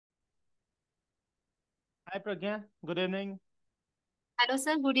Hi Pragya, good evening. Hello,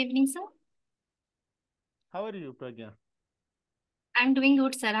 sir. Good evening, sir. How are you, Pragya? I'm doing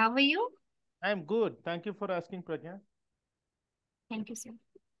good, sir. How are you? I'm good. Thank you for asking, Pragya. Thank you, sir.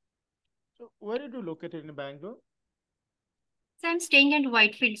 So, where are you located in Bangalore? So I'm staying at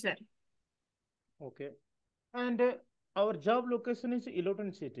Whitefield, sir. Okay. And our job location is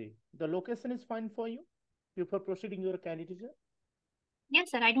Ilotan City. The location is fine for you before proceeding your candidature.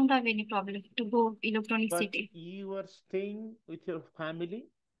 Yes, sir. I don't have any problem to go Electronic But City. you are staying with your family,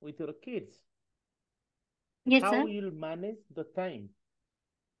 with your kids. Yes, How sir. you'll manage the time?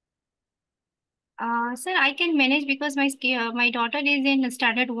 Sir, I can manage because my daughter is in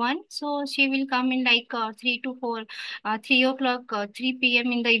standard one, so she will come in like 3 to 4, 3 o'clock, 3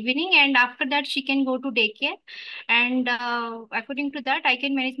 p.m. in the evening, and after that she can go to daycare, and according to that I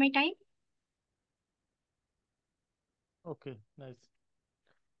can manage my time. Okay, nice.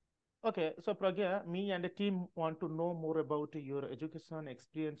 Okay, so Pragya, me and the team want to know more about your education,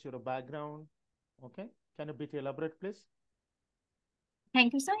 experience, your background. Okay, can you bit elaborate, please?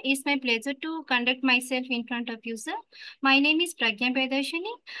 Thank you, sir. It's my pleasure to conduct myself in front of you, sir. My name is Pragya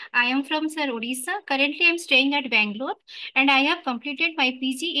Pedarshini. I am from Sir Odisha. Currently, I am staying at Bangalore, and I have completed my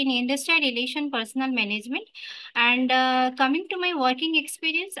PG in Industrial Relation Personal Management. And coming to my working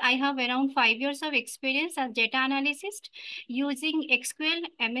experience, I have around 5 years of experience as data analyst using SQL,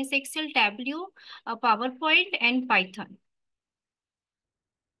 MS Excel, Tableau, PowerPoint, and Python.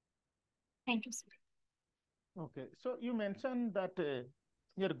 Thank you, sir. Okay, so you mentioned that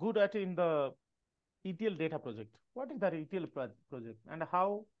you're good at in the ETL data project. What is that ETL project, and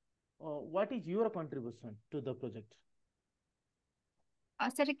how? What is your contribution to the project?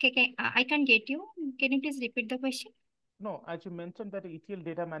 Sir, I can get you. Can you please repeat the question? No, as you mentioned that ETL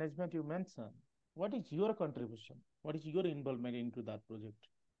data management, you mentioned. What is your contribution? What is your involvement into that project?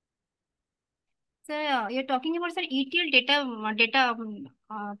 Sir, you're talking about sir ETL data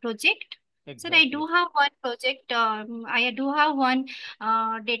project. Sir, I Exactly. do have one project. I do have one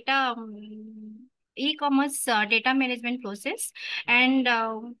data e-commerce data management process, Hmm? and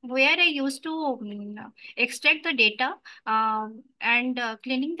where I used to extract the data and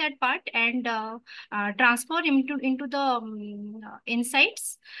cleaning that part and transfer into the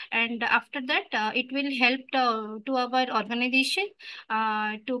insights, and after that it will help to our organization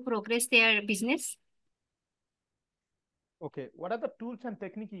to progress their business. Okay, what are the tools and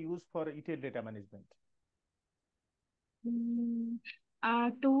technique you use for ETL data management? Mm,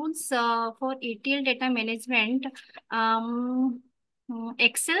 Tools for ETL data management,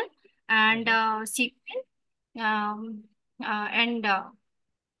 Excel and Mm-hmm. SQL, and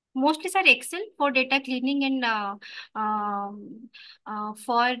mostly sir Excel for data cleaning and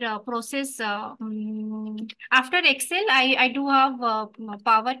for process. After Excel, I do have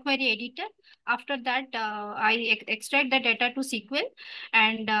Power Query Editor. After that, I extract the data to SQL,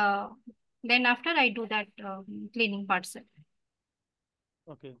 and then after I do that cleaning part, sir.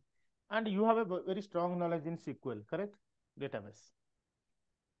 Okay, and you have a very strong knowledge in SQL, correct? Database.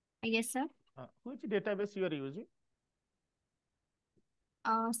 Yes, sir. Which database you are using?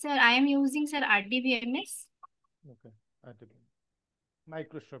 Sir, I am using sir RDBMS. Okay, article.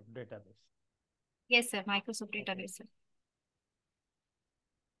 Microsoft database. Yes, sir. Microsoft Okay. database, sir.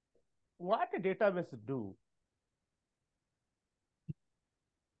 What a database do?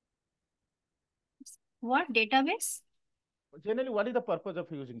 What database? Generally, what is the purpose of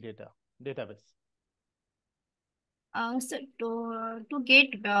using database? So to get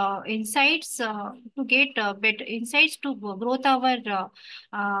insights, to get better insights to growth our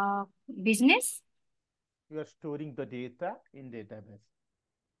uh, business. You are storing the data in database,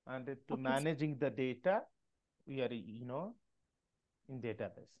 and to Okay, sir. managing the data, we are in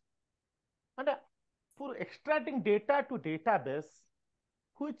database. And for extracting data to database,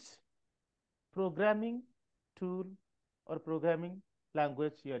 which programming tool or programming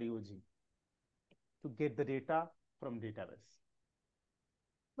language you are using to get the data from database?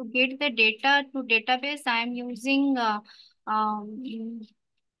 To get the data to database, I am using um,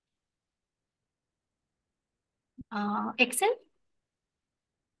 Excel,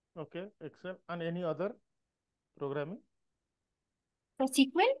 Okay, Excel and any other programming. the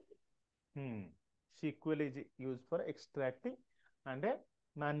SQL. Hmm. SQL is used for extracting and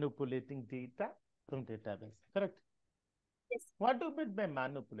manipulating data from database. Correct. Yes. What do you mean by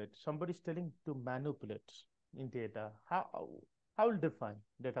manipulate? Somebody is telling to manipulate in data. How will define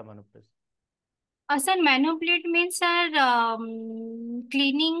data manipulation? Sir, manipulate means sir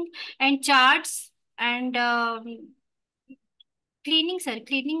cleaning and charts and cleaning, sir.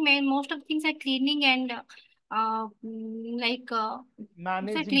 Cleaning, most of the things are cleaning and Like sir,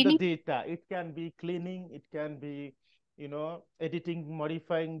 Managing the cleaning. data. It can be cleaning, it can be, editing,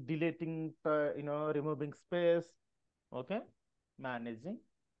 modifying, deleting, removing space. Okay, managing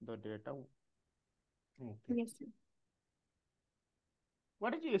the data. Okay. Yes, sir.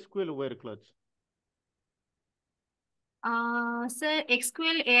 What is SQL where clause? Sir,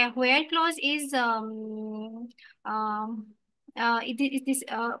 SQL where clause is um, it is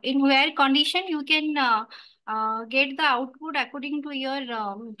in where condition you can get the output according to your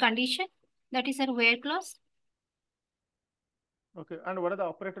condition. That is a where clause. Okay, and what are the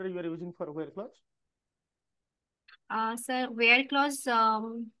operator you are using for where clause? Sir, where clause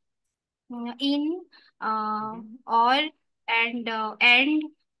in Mm-hmm. or and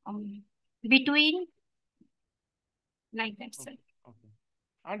um, between, like that, sir. Okay, okay.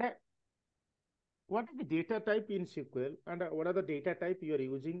 And what is the data type in SQL, and what are the data type you are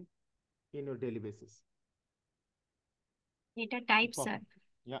using in your daily basis? Data type, sir. Perfect.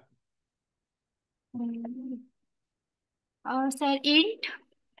 Yeah. Mm, sir, int,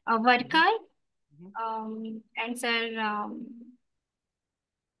 Mm-hmm. worker, Mm-hmm. and sir,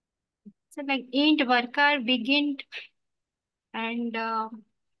 so like int, worker, big int, and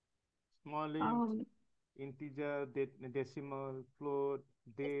Small int, um, integer, decimal, float,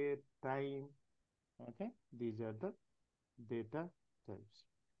 date, time. Okay, these are the data types.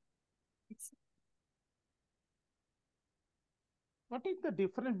 What is the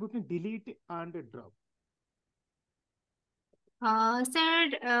difference between delete and drop?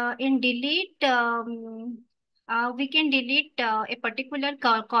 sir, in delete, we can delete a particular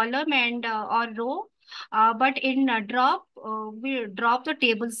column and or row, but in drop, we drop the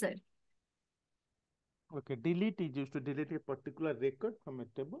table, sir. Okay, delete is used to delete a particular record from a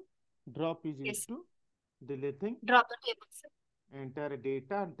table. Drop is used Yes, to deleting drop the table, sir. entire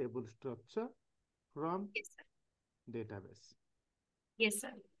data and table structure from Yes, sir. database. Yes,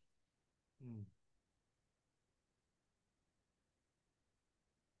 sir. Hmm.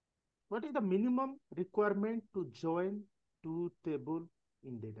 What is the minimum requirement to join two table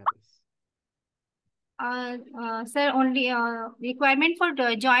in database? Sir, only requirement for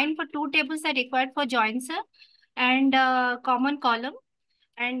join for two tables are required for join, sir, and common column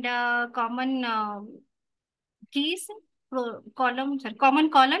and common keys, column, sir, common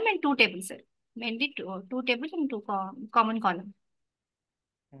column and two tables, sir. Mainly two tables and two common column.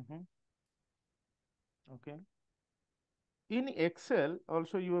 Mhm. Okay. In Excel,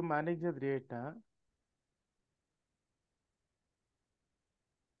 also you manage the data.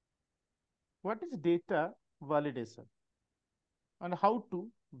 What is data validation and how to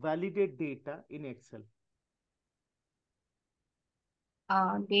validate data in Excel?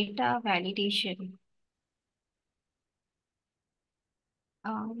 Data validation.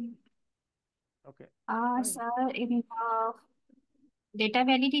 Um, Okay, fine. Sir, in data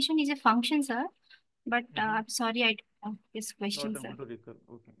validation is a function, sir, but Mm-hmm. I'm sorry, I don't know this Not question, sir. able to recall.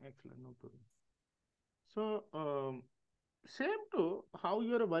 Okay, excellent, no problem. So, same to how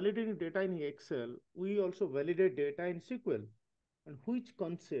you are validating data in Excel, we also validate data in SQL. And which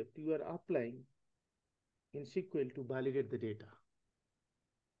concept you are applying in SQL to validate the data?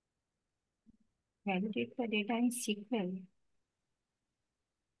 Validate the data in SQL.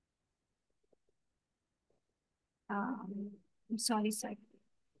 I'm sorry, sir.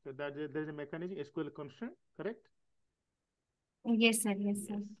 So that there is a mechanism SQL constraint, correct? Yes, sir. Yes,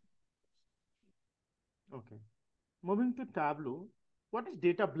 sir. Yes. Okay. Moving to Tableau, what is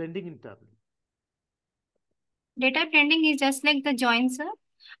data blending in Tableau? Data blending is just like the join, sir.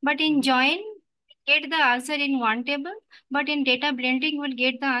 But in Mm-hmm. join, we get the answer in one table. But in data blending, we'll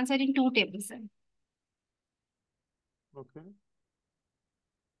get the answer in two tables, sir. Okay.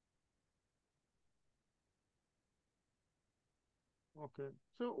 Okay.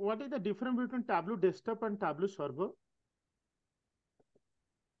 So what is the difference between Tableau desktop and Tableau server?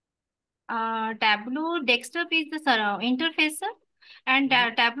 Tableau desktop is the interface, sir. And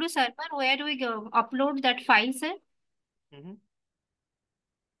Mm-hmm. Tableau server, where we go, upload that file, sir. Mm-hmm.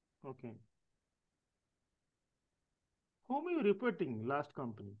 Okay. Whom you reporting last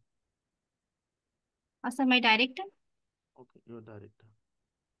company? Sir, my director. Okay, your director.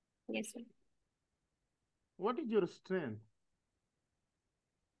 Yes, sir. What is your strength?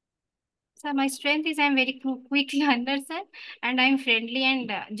 So my strength is I'm very quick learner, sir, and I'm friendly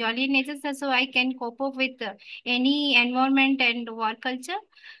and jolly in nature, sir. So I can cope up with any environment and work culture.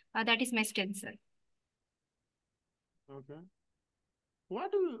 That is my strength, sir. Okay.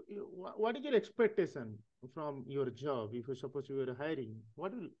 What is your expectation from your job? If you suppose you are hiring,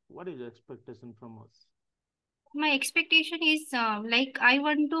 what is your expectation from us? My expectation is like I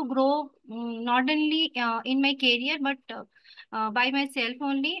want to grow not only in my career but by myself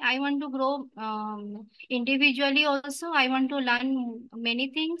only. I want to grow individually also. I want to learn many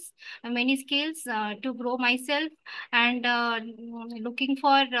things, many skills to grow myself, and looking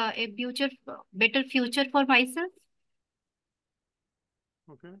for a future, better future for myself.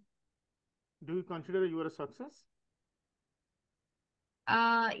 Okay. Do you consider you are a success?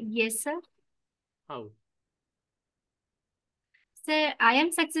 Yes, sir. How? So I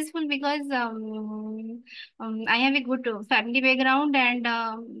am successful because I have a good family background, and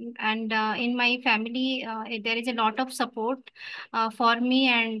in my family there is a lot of support for me,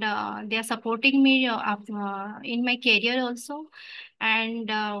 and they are supporting me in my career also. And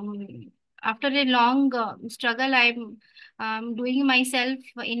after a long struggle, I'm doing myself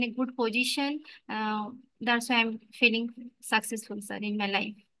in a good position. That's why I'm feeling successful, sir, in my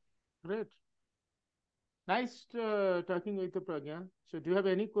life. Great. Nice talking with you, Pragya. So, do you have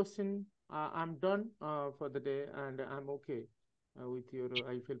any question? I'm done for the day, and I'm okay with your.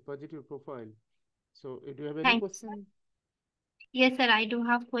 I feel positive profile. So, do you have any Thank you, sir. question? Yes, sir, I do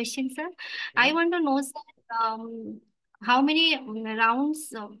have questions, sir. I Yeah, want to know, sir, how many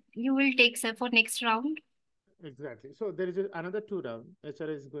rounds you will take, sir, for next round? exactly. So, there is another two round.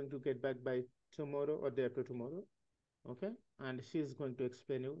 HR is going to get back by tomorrow or day after tomorrow. Okay, and she is going to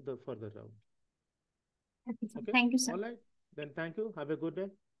explain you the further round. Okay, sir. Okay, Thank you, sir. all right. Then thank you. Have a good day.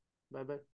 Bye bye.